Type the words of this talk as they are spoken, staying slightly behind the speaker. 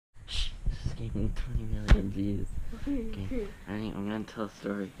fucking 20 million views. Okay, I'm gonna tell a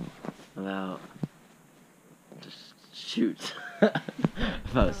story about shoot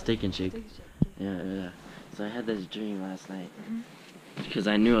about Steak and Shake. Yeah. So I had this dream last night because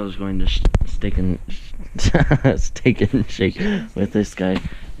I knew I was going to Steak and Shake with this guy,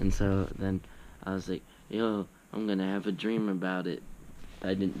 and so then I was like, yo, I'm gonna have a dream about it.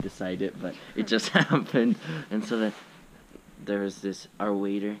 I didn't decide it, but it just happened. And so then there was our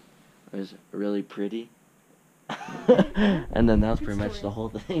waiter was really pretty. And then that was pretty much the whole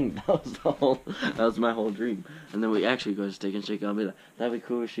thing. That was my whole dream. And then we actually go to Steak and Shake. I'll be like, that'd be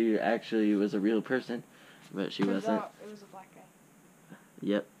cool if she actually was a real person, but she wasn't. It was a black guy.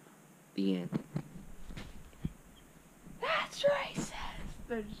 Yep. The end. That's racist.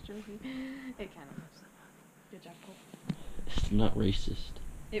 They're just joking. It kind of was. Good job, Cole. It's not racist.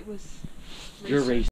 It was. You're racist.